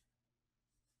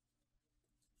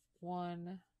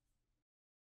 1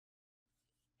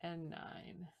 and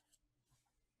 9.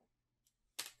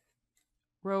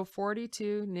 Row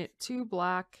 42, knit 2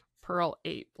 black, purl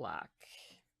 8 black,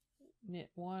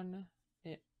 knit 1,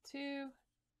 knit 2,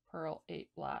 purl 8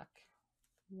 black,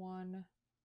 1,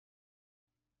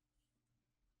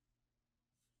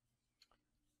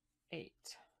 8,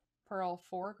 purl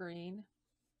 4 green,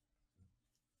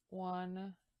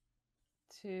 1,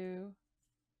 2,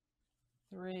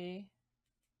 3,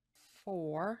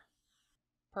 4,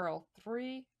 purl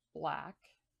 3 black,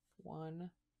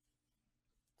 1,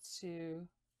 2,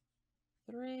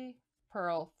 3,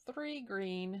 purl 3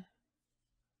 green,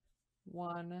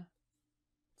 1,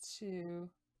 2,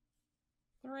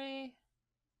 3,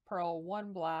 purl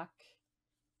 1 black,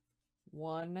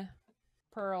 1,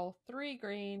 purl 3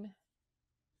 green,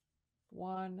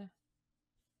 1,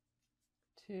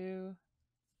 2,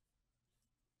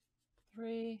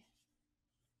 3,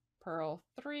 purl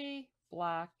 3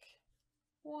 black,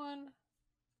 1,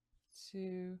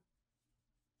 2,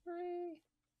 3,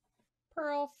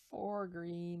 purl 4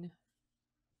 green,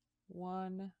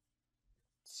 1,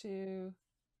 2,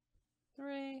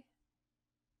 3,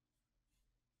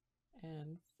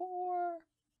 and 4,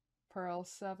 purl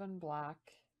 7 black,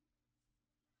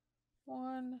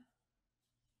 1,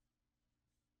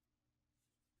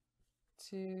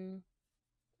 2,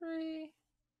 3,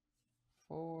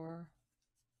 4,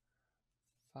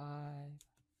 5,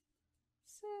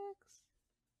 6,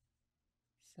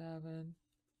 7,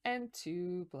 and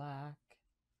 2 black,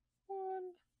 1,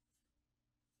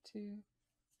 2.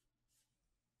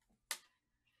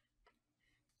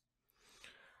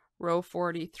 Row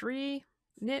 43,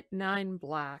 knit 9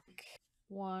 black,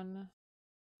 1,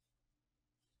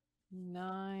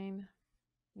 9,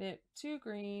 knit 2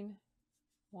 green,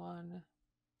 1,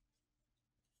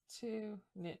 2,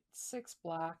 knit 6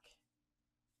 black,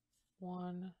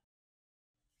 1,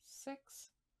 6,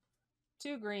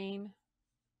 2 green,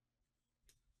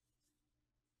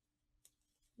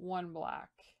 1 black,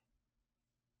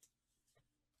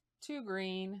 2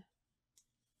 green,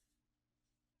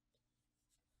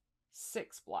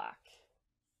 6 black,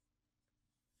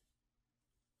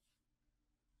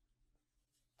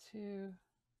 2,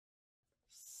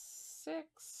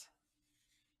 6,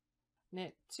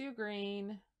 knit 2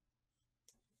 green,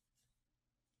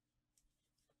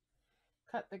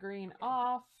 cut the green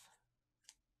off,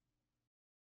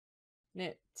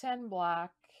 knit 10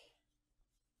 black,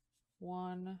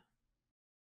 1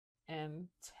 and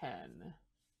 10.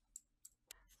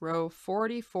 Row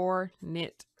 44,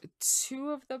 knit 2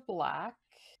 of the black,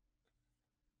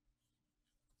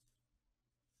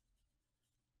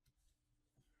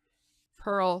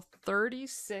 purl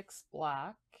 36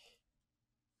 black,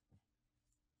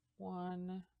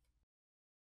 1,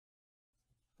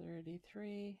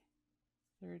 33,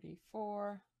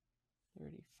 34,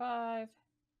 35,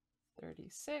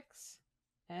 36,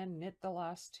 and knit the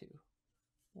last 2,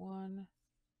 1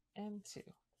 and 2.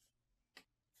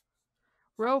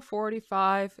 Row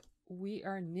 45, we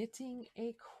are knitting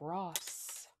a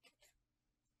cross.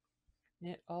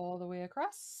 Knit all the way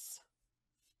across.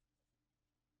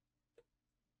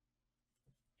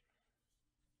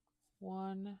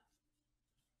 1,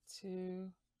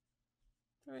 2,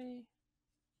 3,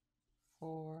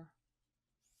 4,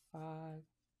 5,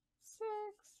 6,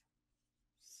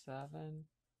 7,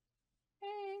 8,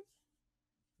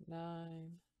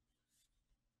 9,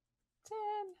 10,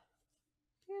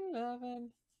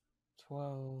 11,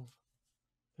 12,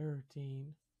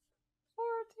 13,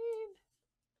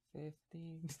 14,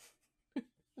 15,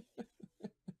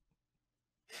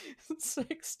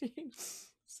 16,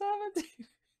 17,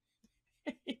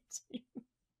 18,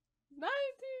 19,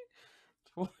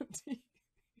 20,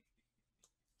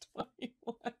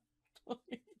 21,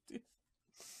 22,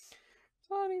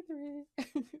 23,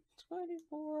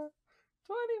 24,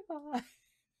 25,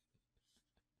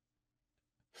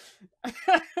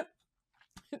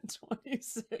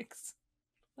 26,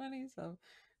 27,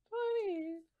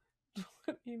 28,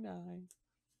 29,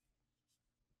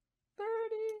 30,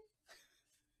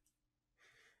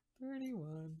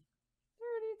 31,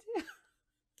 32,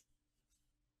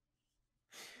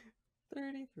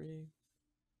 33,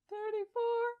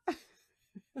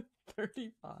 34,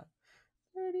 35,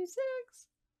 36.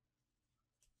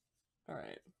 All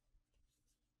right.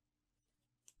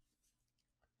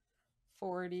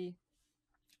 40.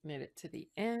 Knit it to the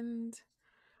end.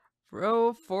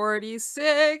 Row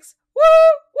 46. Woo!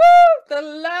 Woo! The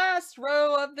last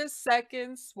row of the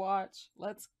second swatch.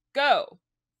 Let's go.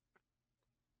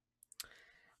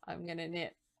 I'm going to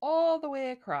knit all the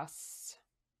way across.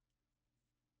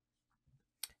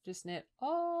 Just knit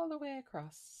all the way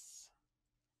across.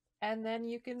 And then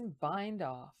you can bind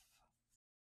off.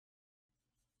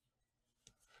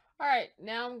 All right,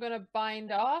 now I'm going to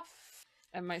bind off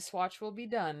and my swatch will be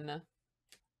done.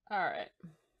 All right,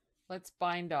 let's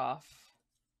bind off.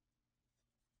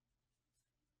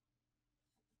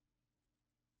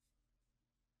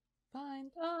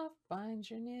 Bind off, bind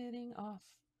your knitting off.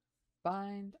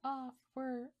 Bind off,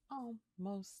 we're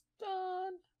almost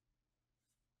done.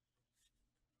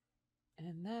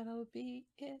 And that'll be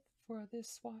it for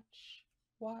this swatch.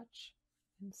 Watch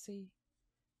and see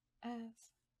as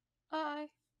I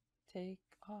take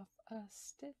off a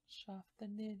stitch off the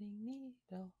knitting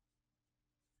needle.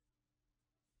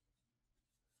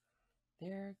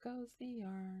 There goes the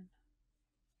yarn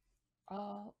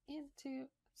all into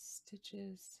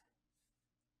stitches.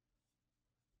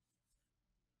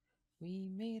 We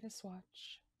made a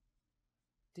swatch.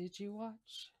 Did you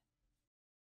watch?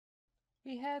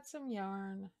 We had some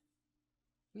yarn.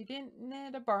 We didn't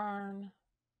knit a barn,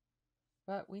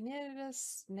 but we knitted a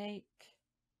snake.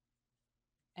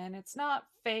 And it's not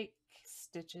fake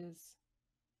stitches.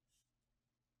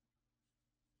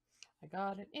 I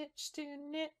got an itch to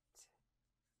knit.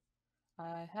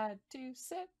 I had to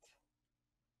sit.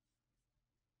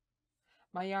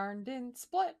 My yarn didn't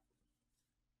split.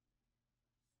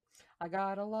 I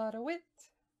got a lot of wit.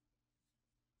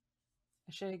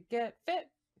 I should get fit,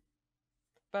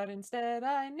 but instead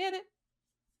I knit it.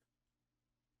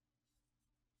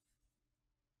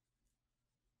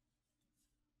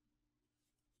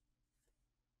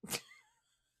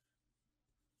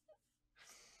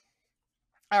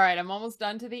 All right, I'm almost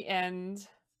done to the end.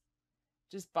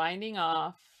 Just binding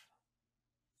off.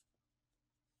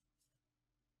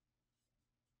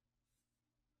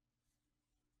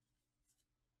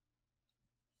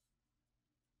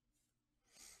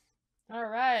 All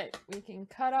right, we can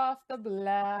cut off the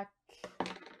black.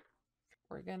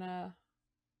 We're gonna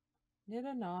knit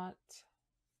a knot.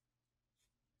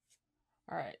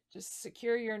 All right, just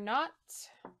secure your knot.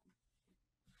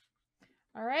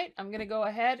 All right, I'm gonna go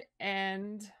ahead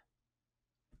and,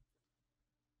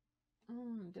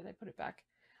 did I put it back?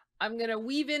 I'm gonna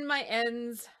weave in my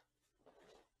ends.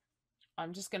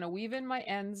 I'm just gonna weave in my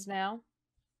ends now.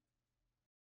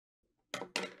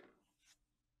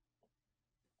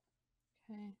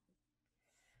 Okay,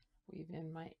 weave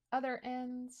in my other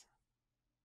ends.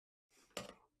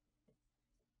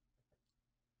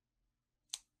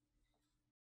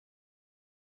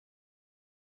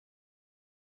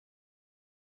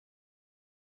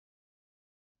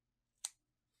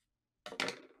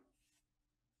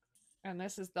 And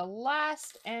this is the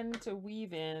last end to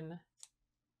weave in.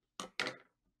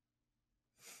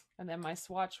 And then my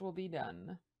swatch will be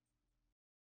done.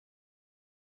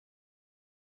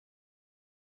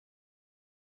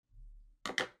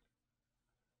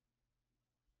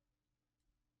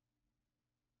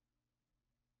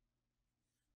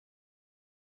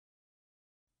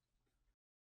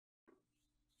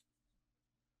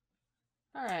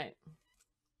 All right.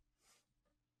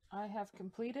 I have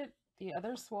completed the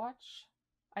other swatch.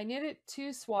 I knitted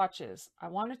 2 swatches. I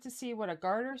wanted to see what a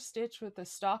garter stitch with a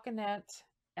stockinette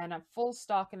and a full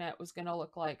stockinette was going to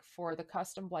look like for the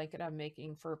custom blanket I'm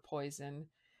making for Poison.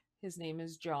 His name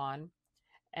is John,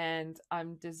 and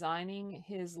I'm designing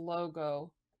his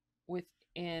logo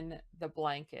within the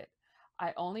blanket.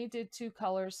 I only did 2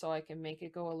 colors so I can make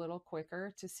it go a little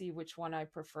quicker to see which one I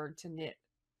preferred to knit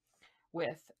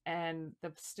with. And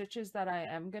the stitches that I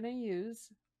am going to use,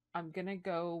 I'm going to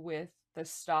go with the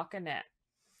stockinette,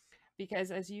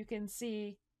 because as you can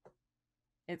see,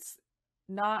 it's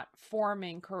not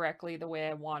forming correctly the way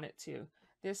I want it to.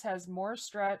 This has more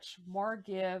stretch, more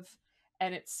give,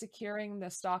 and it's securing the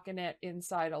stockinette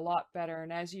inside a lot better.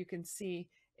 And as you can see,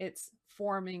 it's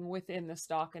forming within the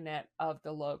stockinette of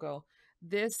the logo.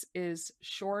 This is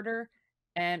shorter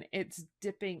and it's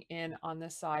dipping in on the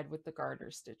side with the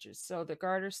garter stitches. So the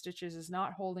garter stitches is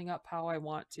not holding up how I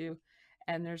want to,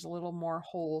 and there's a little more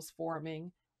holes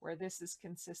forming where this is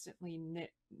consistently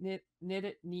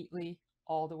knitted neatly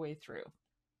all the way through.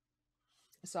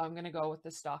 So I'm going to go with the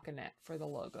stockinette for the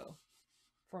logo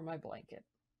for my blanket.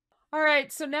 All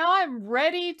right, so now I'm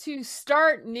ready to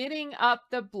start knitting up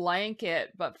the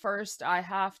blanket, but first I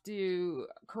have to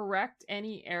correct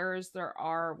any errors there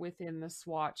are within the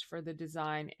swatch for the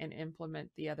design and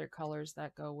implement the other colors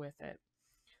that go with it.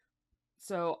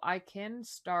 So I can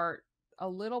start a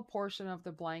little portion of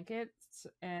the blanket,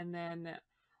 and then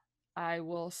I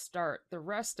will start the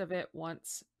rest of it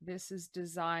once this is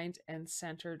designed and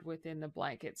centered within the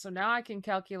blanket. So now I can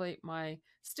calculate my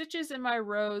stitches in my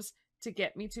rows to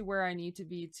get me to where I need to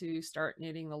be to start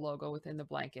knitting the logo within the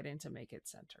blanket and to make it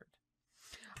centered.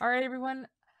 All right, everyone,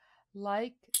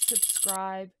 like,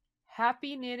 subscribe,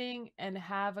 happy knitting, and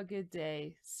have a good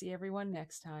day. See everyone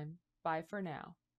next time. Bye for now.